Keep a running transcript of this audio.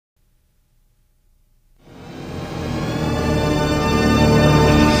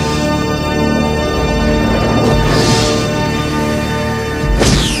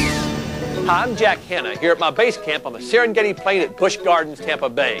Jack Hanna here at my base camp on the Serengeti Plain at Busch Gardens, Tampa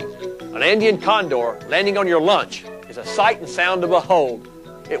Bay. An Andean condor landing on your lunch is a sight and sound to behold.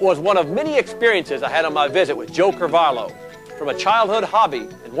 It was one of many experiences I had on my visit with Joe Carvalho. From a childhood hobby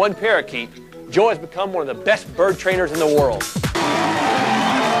and one parakeet, Joe has become one of the best bird trainers in the world.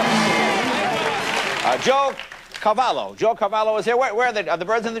 Joe Carvalho. Joe Carvalho is here. Where are they? Are the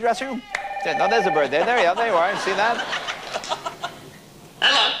birds in the dressing room? No, there's a bird there. There you are. See that?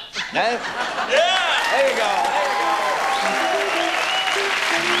 Hello. Hey? Yeah. There you go.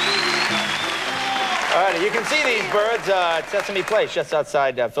 All right, you can see these birds at Sesame Place, just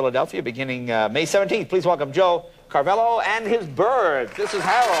outside Philadelphia, beginning May 17th. Please welcome Joe Carvalho and his birds. This is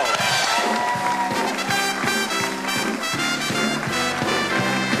Harold.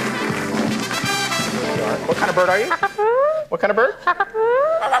 What kind of bird are you? What kind of bird?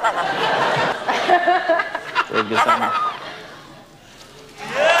 Very good summer.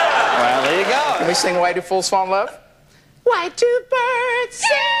 Well, there you go. Can we sing Why Do Fools Fall in Love? Why do birds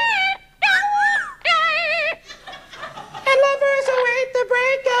sing? And lovers await the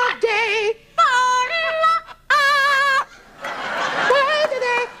break of day. Why do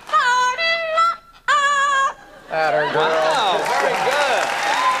they? That are girl. Wow, very good.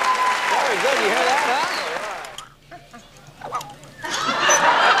 Very good. You hear that, huh?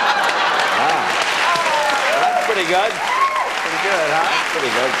 That's pretty good. Pretty good, huh?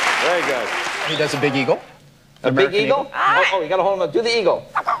 Pretty good. Very good. He does a big eagle. A big eagle? Oh, you got to hold him up. Do the eagle.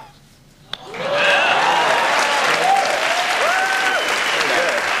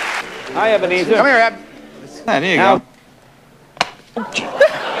 Hi, Ebenezer. Come here, Eb. There you go.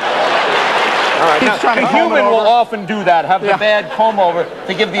 All right, now, trying to a comb it human will over. often do that, have the bad comb over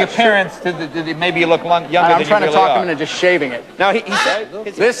to give the appearance to maybe you look younger than you really are. I'm trying to talk him into just shaving it. Now, he said...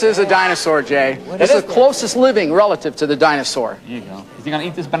 This is a dinosaur, Jay. This is the closest living relative to the dinosaur. Here you go. Is he going to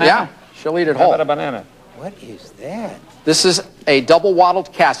eat this banana? Yeah, she'll eat it How whole. about a banana? What is that? This is a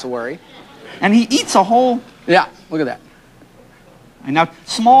double-wattled cassowary. And he eats a whole... Yeah, look at that. And now,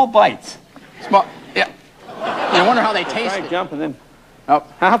 small bites. Small, yeah. You wonder how they taste Right, it. jump and then... Oh,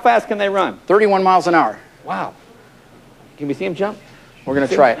 How fast can they run? 31 miles an hour. Wow. Can we see him jump? We're going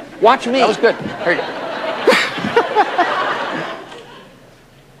to try it. Watch me. That was good. Here you go.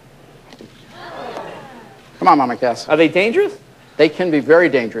 Come on, Mama Cass. Are they dangerous? They can be very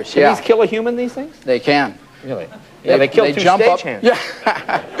dangerous, Can yeah. these kill a human, these things? They can. Really? Yeah, they kill two jump up. stagehands.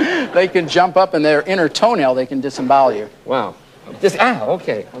 Yeah. They can jump up, and their inner toenail, they can disembowel you. Wow.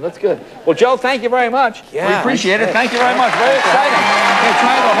 Okay. Well, that's good. Well, Joe, thank you very much. Yeah, we appreciate it. Thank you very much. Very exciting. We'll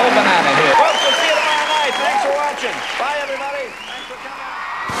try the whole banana here.